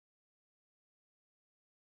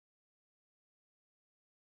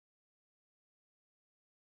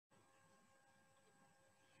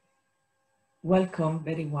Welcome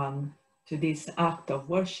everyone to this act of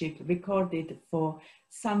worship recorded for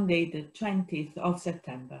Sunday the 20th of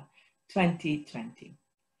September 2020.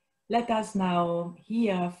 Let us now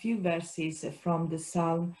hear a few verses from the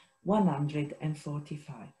Psalm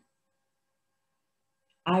 145.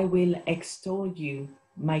 I will extol you,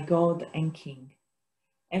 my God and King,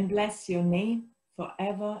 and bless your name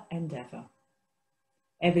forever and ever.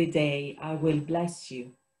 Every day I will bless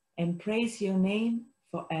you and praise your name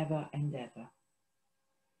forever and ever.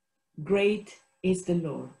 Great is the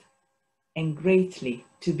Lord, and greatly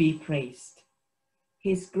to be praised.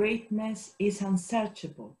 His greatness is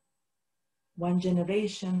unsearchable. One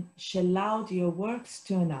generation shall laud your works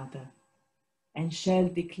to another, and shall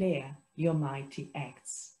declare your mighty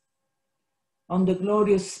acts. On the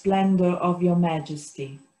glorious splendor of your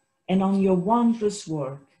majesty, and on your wondrous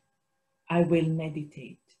work, I will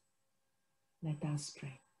meditate. Let us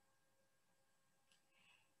pray.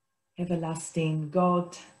 Everlasting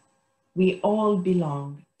God, we all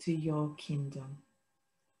belong to your kingdom,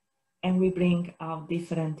 and we bring our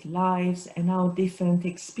different lives and our different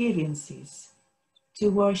experiences to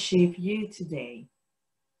worship you today,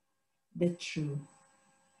 the true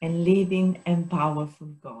and living and powerful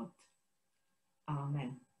God.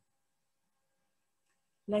 Amen.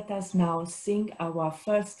 Let us now sing our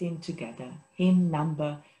first hymn together, hymn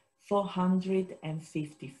number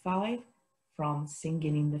 455 from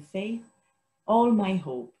Singing in the Faith, All My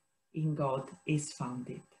Hope in God is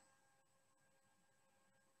Founded.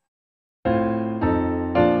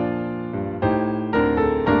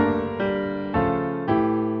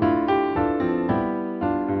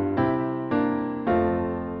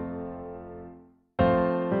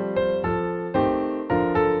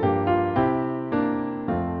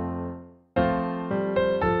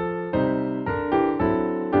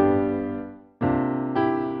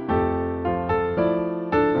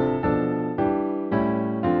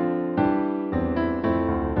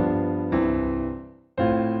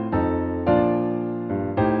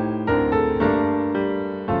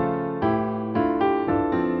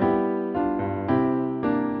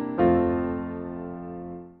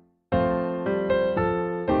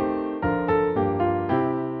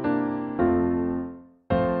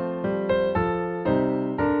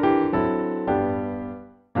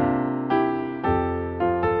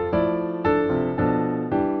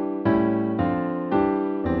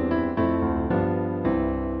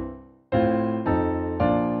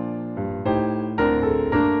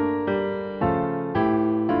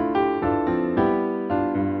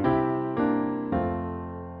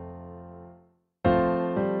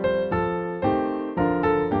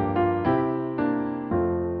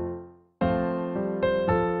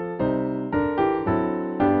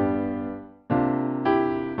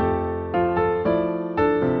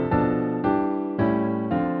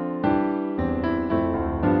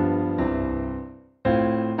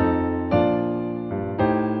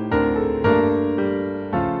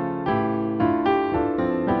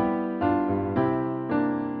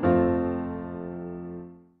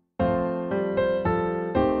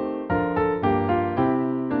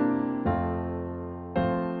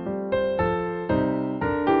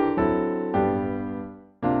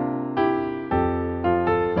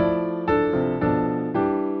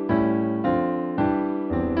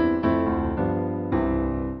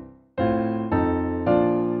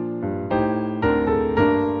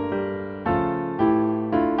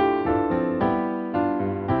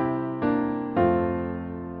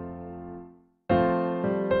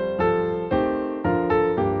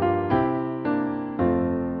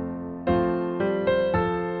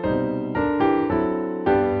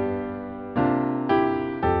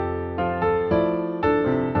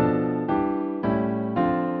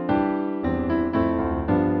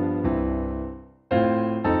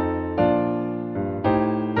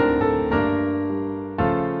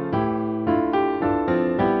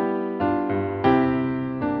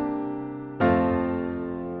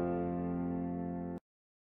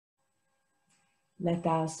 Let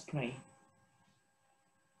us pray.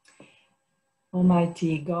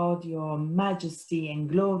 Almighty God, your majesty and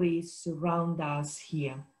glory surround us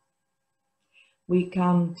here. We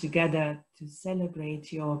come together to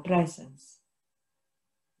celebrate your presence.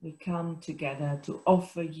 We come together to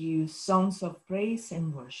offer you songs of praise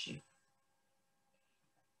and worship.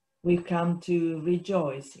 We come to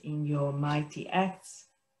rejoice in your mighty acts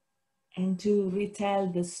and to retell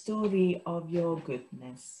the story of your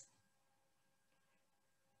goodness.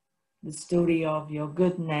 The story of your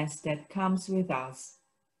goodness that comes with us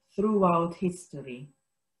throughout history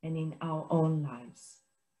and in our own lives.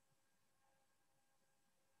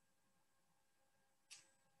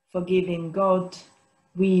 Forgiving God,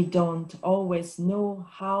 We don't always know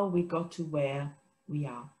how we got to where we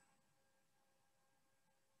are.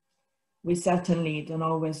 We certainly don't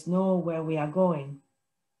always know where we are going.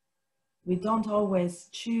 We don't always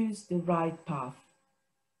choose the right path.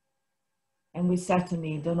 And we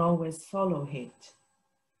certainly don't always follow it.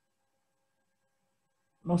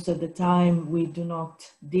 Most of the time, we do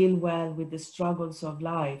not deal well with the struggles of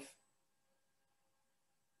life.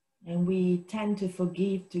 And we tend to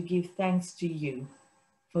forgive to give thanks to you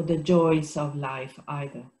for the joys of life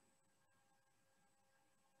either.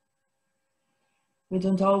 We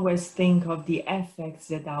don't always think of the effects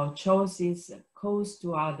that our choices cause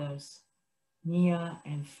to others, near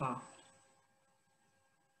and far.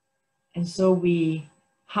 And so we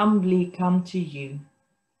humbly come to you,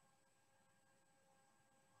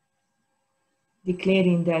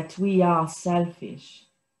 declaring that we are selfish,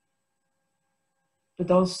 but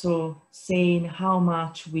also saying how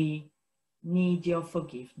much we need your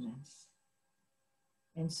forgiveness.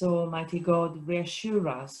 And so, Almighty God, reassure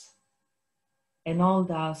us and hold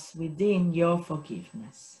us within your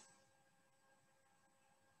forgiveness.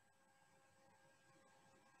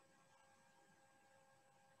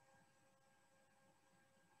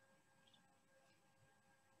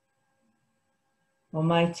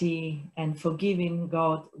 Almighty and forgiving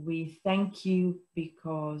God, we thank you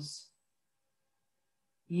because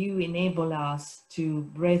you enable us to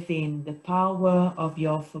breathe in the power of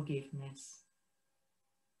your forgiveness.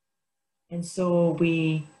 And so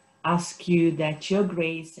we ask you that your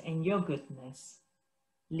grace and your goodness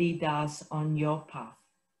lead us on your path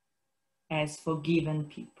as forgiven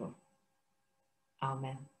people.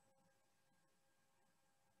 Amen.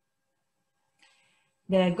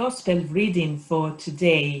 The Gospel reading for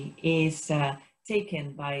today is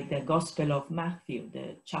taken by the Gospel of Matthew,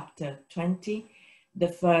 the chapter 20, the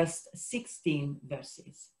first 16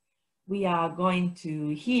 verses. We are going to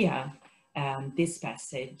hear this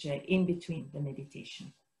passage in between the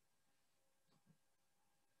meditation.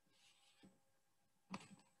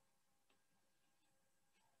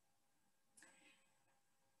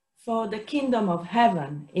 For the kingdom of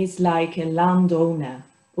heaven is like a landowner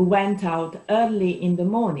who went out early in the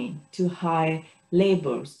morning to hire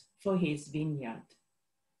laborers for his vineyard.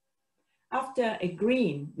 After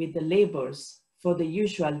agreeing with the laborers for the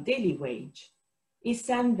usual daily wage, he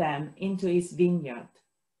sent them into his vineyard.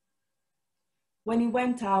 When he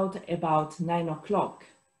went out about 9 o'clock,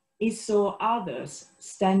 he saw others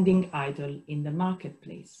standing idle in the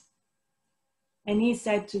marketplace. And he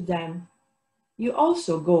said to them, "You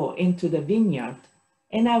also go into the vineyard,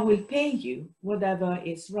 and I will pay you whatever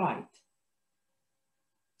is right."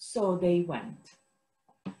 So they went.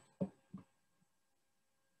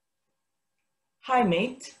 "Hi,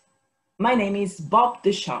 mate. My name is Bob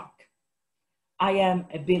the Shark. I am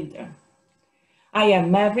a builder. I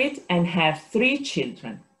am married and have 3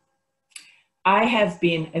 children. I have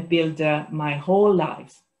been a builder my whole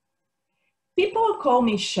life. People call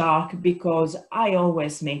me Shark because I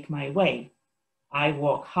always make my way. I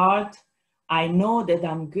work hard, I know that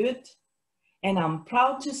I'm good, and I'm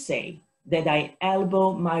proud to say that I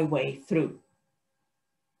elbow my way through.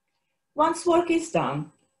 Once work is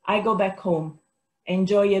done, I go back home,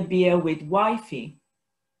 enjoy a beer with wifey,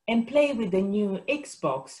 and play with the new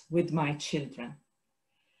Xbox with my children.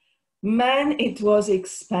 Man, it was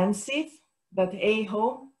expensive, but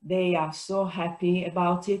hey-ho, they are so happy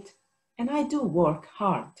about it, and I do work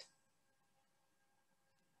hard."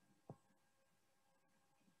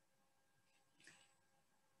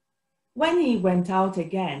 When he went out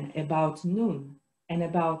again about noon and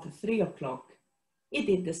about 3 o'clock, he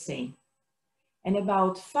did the same. And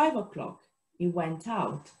about 5 o'clock, he went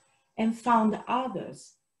out and found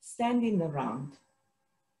others standing around.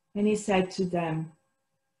 And he said to them,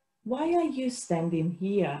 "Why are you standing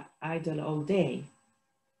here idle all day?"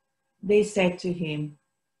 They said to him,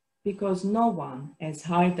 "Because no one has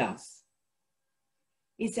hired us."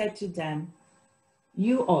 He said to them,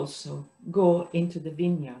 "You also go into the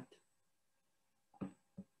vineyard."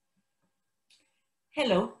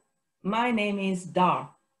 "Hello, my name is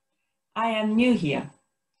Dar. I am new here.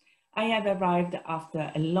 I have arrived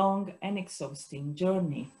after a long and exhausting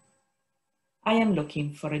journey. I am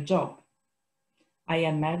looking for a job. I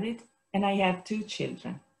am married and I have 2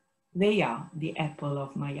 children. They are the apple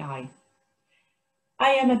of my eye.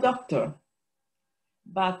 I am a doctor,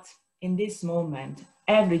 but in this moment,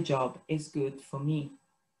 every job is good for me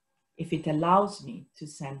if it allows me to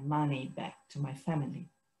send money back to my family.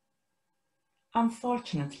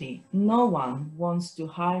 Unfortunately, no one wants to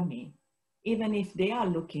hire me, even if they are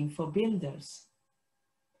looking for builders.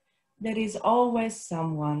 There is always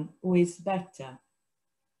someone who is better,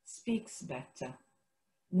 speaks better,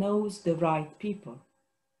 knows the right people.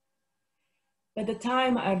 By the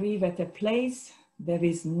time I arrive at a place, there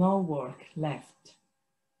is no work left.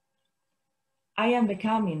 I am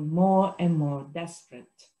becoming more and more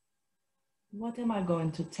desperate. What am I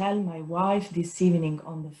going to tell my wife this evening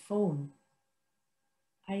on the phone?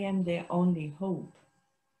 I am their only hope.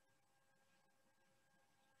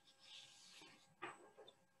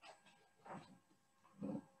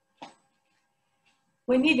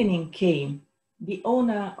 When evening came, the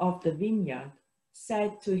owner of the vineyard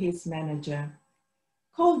said to his manager,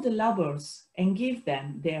 "Call the laborers and give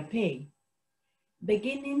them their pay,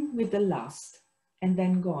 beginning with the last and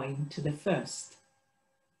then going to the first."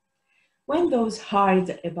 When those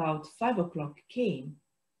hired about 5 o'clock came,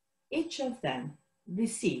 each of them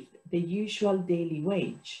received the usual daily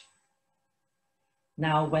wage.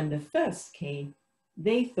 Now, when the first came,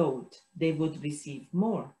 they thought they would receive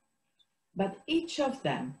more, but each of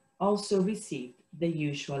them also received the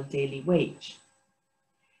usual daily wage.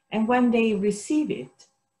 And when they received it,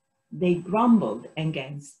 they grumbled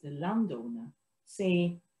against the landowner,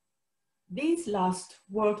 saying, "These last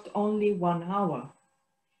worked only 1 hour,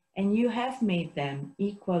 and you have made them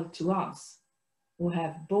equal to us, who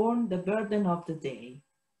have borne the burden of the day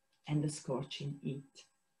and the scorching heat."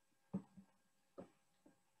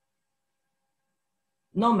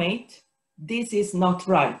 "No, mate, this is not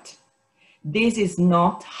right. This is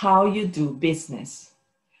not how you do business.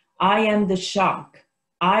 I am the shark.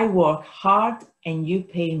 I work hard and you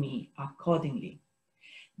pay me accordingly.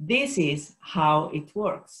 This is how it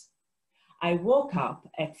works. I woke up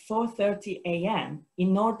at 4:30 a.m.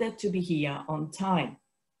 in order to be here on time.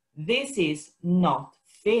 This is not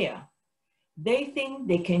fair. They think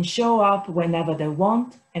they can show up whenever they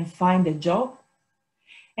want and find a job.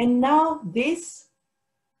 And now this.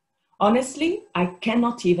 Honestly, I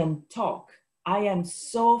cannot even talk. I am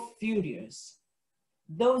so furious.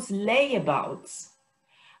 Those layabouts.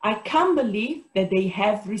 I can't believe that they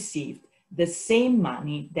have received the same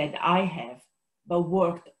money that I have, but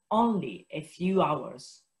worked only a few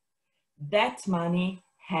hours. That money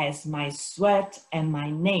has my sweat and my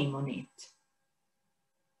name on it."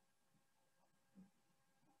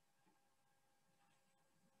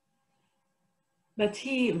 But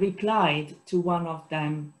he replied to one of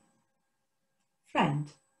them,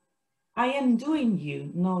 "Friend, I am doing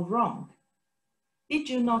you no wrong. Did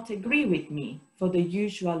you not agree with me for the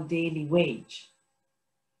usual daily wage?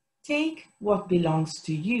 Take what belongs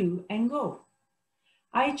to you and go.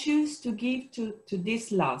 I choose to give to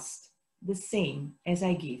this last the same as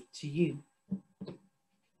I give to you."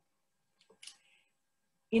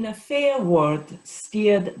 In a fair world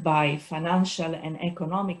steered by financial and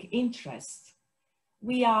economic interests,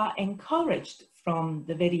 we are encouraged from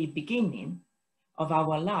the very beginning of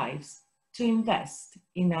our lives to invest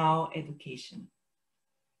in our education.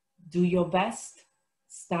 Do your best,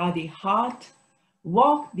 study hard,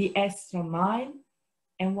 walk the extra mile,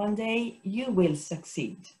 and one day you will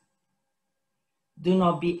succeed. Do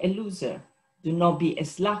not be a loser, do not be a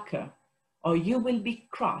slacker, or you will be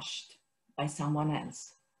crushed by someone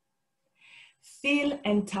else. Feel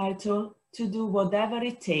entitled to do whatever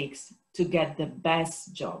it takes to get the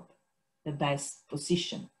best job, the best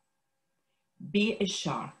position. Be a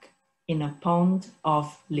shark in a pond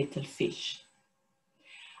of little fish.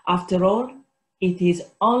 After all, it is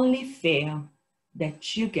only fair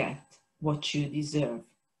that you get what you deserve.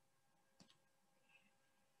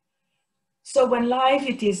 So when life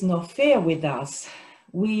it is not fair with us,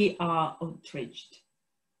 we are outraged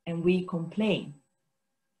and we complain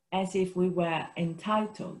as if we were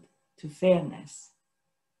entitled to fairness.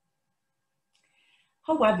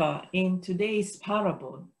 However, in today's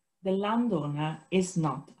parable, the landowner is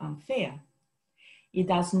not unfair. He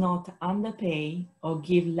does not underpay or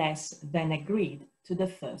give less than agreed to the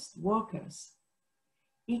first workers.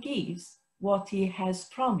 He gives what he has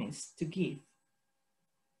promised to give.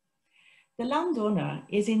 The landowner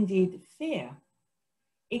is indeed fair,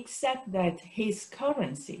 except that his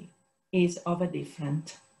currency is of a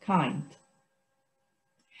different kind.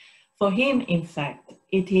 For him, in fact,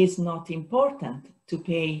 it is not important to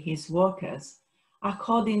pay his workers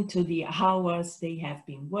according to the hours they have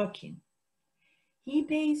been working. He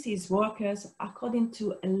pays his workers according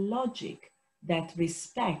to a logic that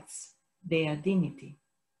respects their dignity,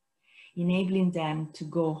 enabling them to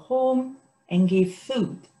go home and give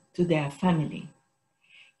food to their family,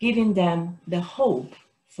 giving them the hope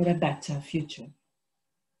for a better future.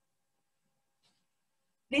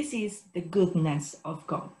 This is the goodness of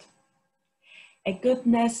God, a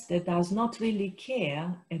goodness that does not really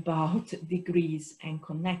care about degrees and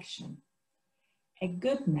connection, a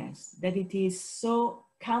goodness that it is so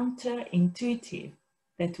counterintuitive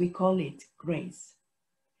that we call it grace.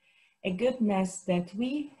 A goodness that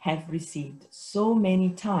we have received so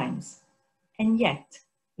many times, and yet,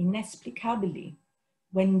 inexplicably,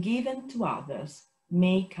 when given to others,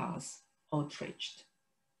 make us outraged.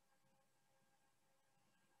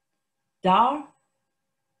 Dar,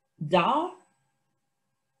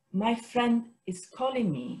 my friend is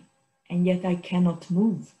calling me, and yet I cannot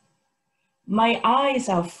move. My eyes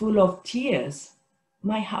are full of tears.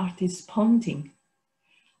 My heart is pounding.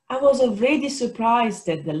 I was already surprised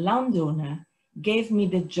that the landowner gave me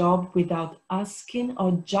the job without asking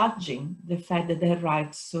or judging the fact that I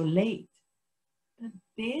arrived so late. But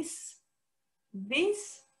this,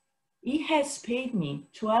 he has paid me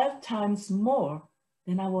 12 times more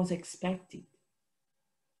than I was expected.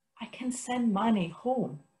 I can send money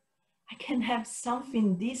home. I can have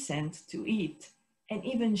something decent to eat and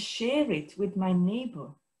even share it with my neighbor.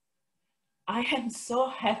 I am so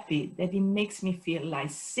happy that it makes me feel like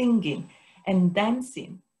singing and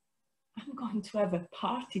dancing. I'm going to have a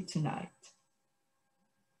party tonight.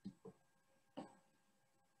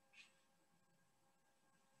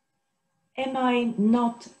 Am I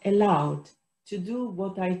not allowed to do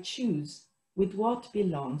what I choose with what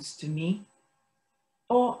belongs to me?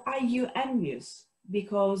 Or are you envious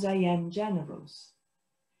because I am generous?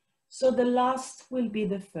 So the last will be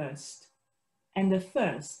the first, and the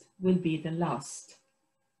first will be the last.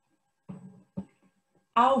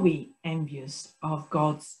 Are we envious of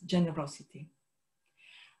God's generosity?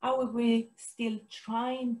 Are we still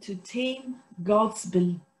trying to tame God,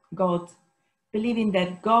 believing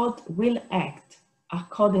that God will act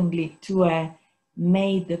accordingly to a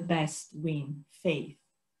may the best win faith?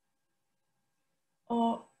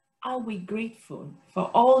 Or are we grateful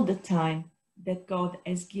for all the time that God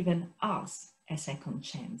has given us a second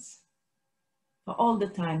chance? For all the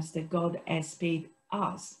times that God has paid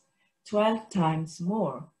us 12 times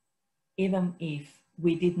more, even if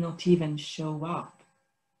we did not even show up?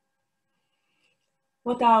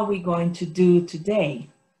 What are we going to do today?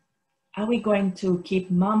 Are we going to keep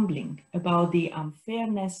mumbling about the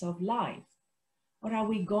unfairness of life? Or are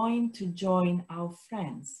we going to join our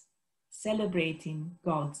friends, celebrating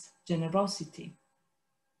God's generosity?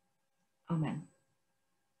 Amen.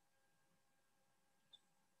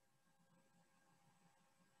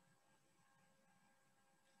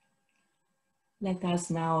 Let us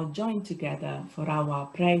now join together for our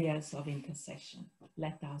prayers of intercession.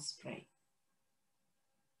 Let us pray.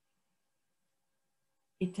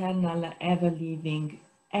 Eternal, ever-living,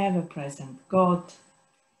 ever-present God,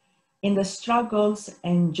 in the struggles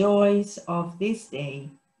and joys of this day,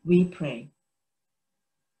 we pray.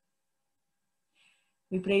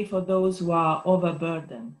 We pray for those who are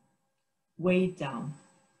overburdened, weighed down,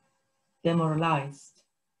 demoralized,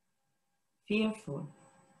 fearful,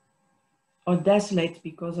 or desolate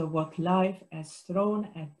because of what life has thrown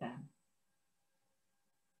at them.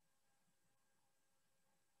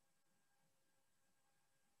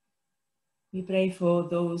 We pray for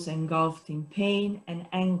those engulfed in pain and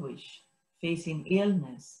anguish, facing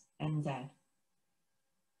illness and death.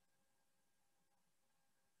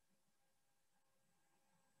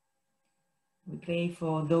 We pray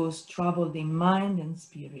for those troubled in mind and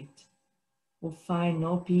spirit, who find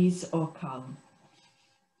no peace or calm.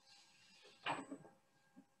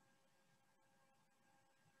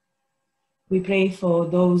 We pray for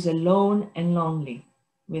those alone and lonely,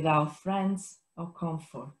 without friends or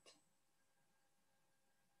comfort.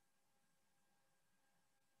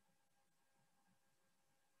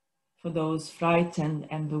 For those frightened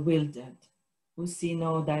and bewildered, who see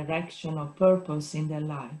no direction or purpose in their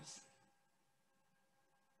lives.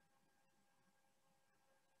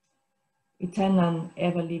 Eternal,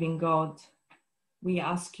 ever-living God, we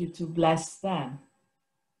ask you to bless them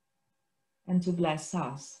and to bless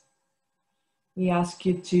us. We ask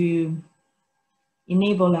you to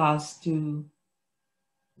enable us to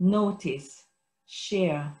notice,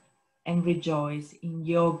 share, and rejoice in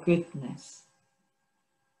your goodness.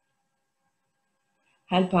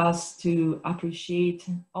 Help us to appreciate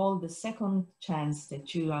all the second chance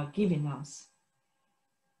that you are giving us,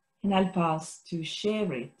 and help us to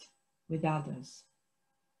share it with others.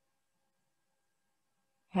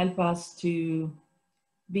 Help us to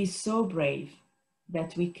be so brave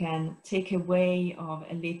that we can take away of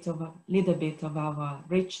a little bit of our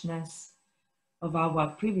richness, of our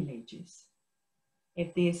privileges,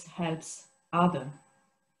 if this helps others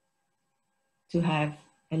to have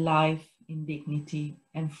a life in dignity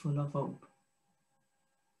and full of hope.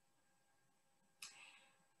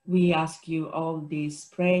 We ask you all this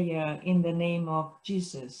prayer in the name of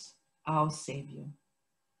Jesus, our Savior.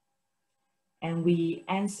 And we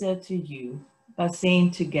answer to you but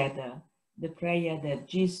saying together the prayer that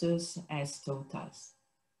Jesus has taught us.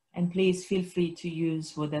 And please feel free to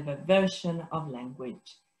use whatever version of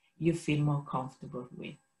language you feel more comfortable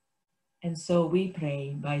with. And so we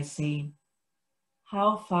pray by saying,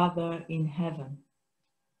 Our Father in heaven,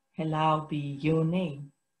 hallowed be your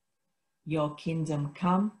name. Your kingdom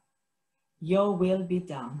come, your will be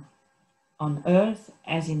done, on earth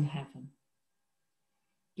as in heaven.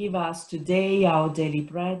 Give us today our daily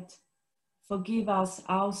bread. Forgive us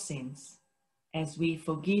our sins, as we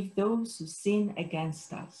forgive those who sin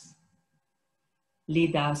against us.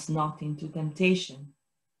 Lead us not into temptation,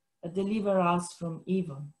 but deliver us from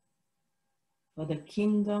evil. For the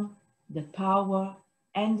kingdom, the power,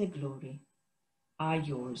 and the glory are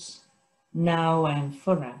yours, now and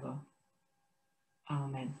forever.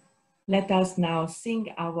 Amen. Let us now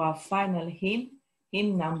sing our final hymn,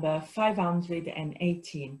 hymn number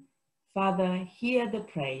 518. Father, hear the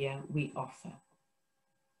prayer we offer.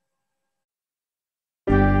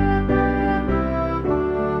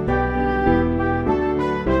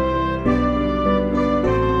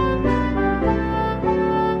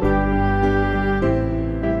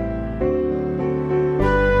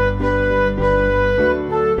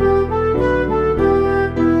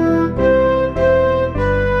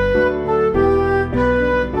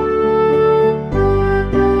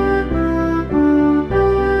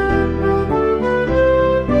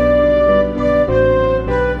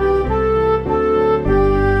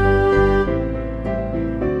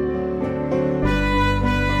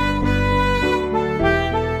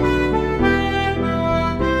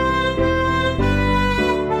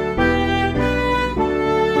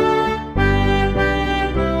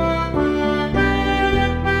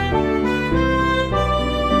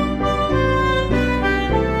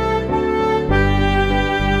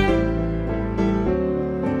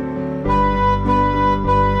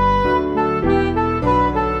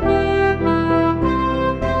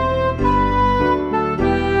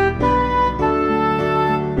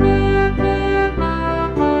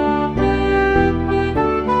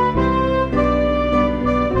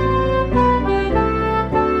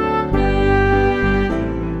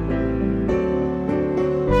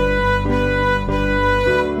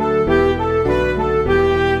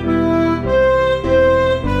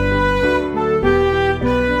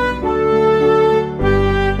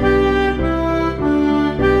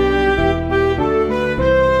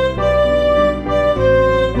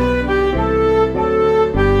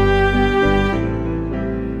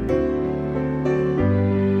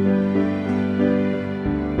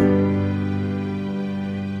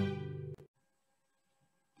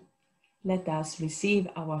 Let us receive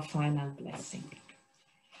our final blessing.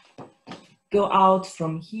 Go out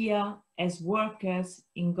from here as workers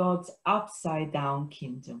in God's upside-down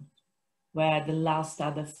kingdom, where the last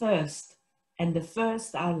are the first and the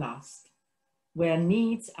first are last, where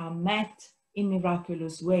needs are met in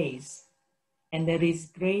miraculous ways, and there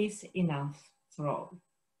is grace enough for all.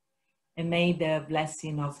 And may the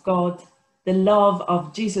blessing of God, the love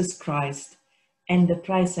of Jesus Christ, and the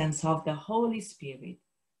presence of the Holy Spirit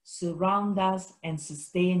surround us and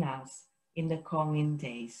sustain us in the coming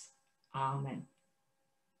days. Amen.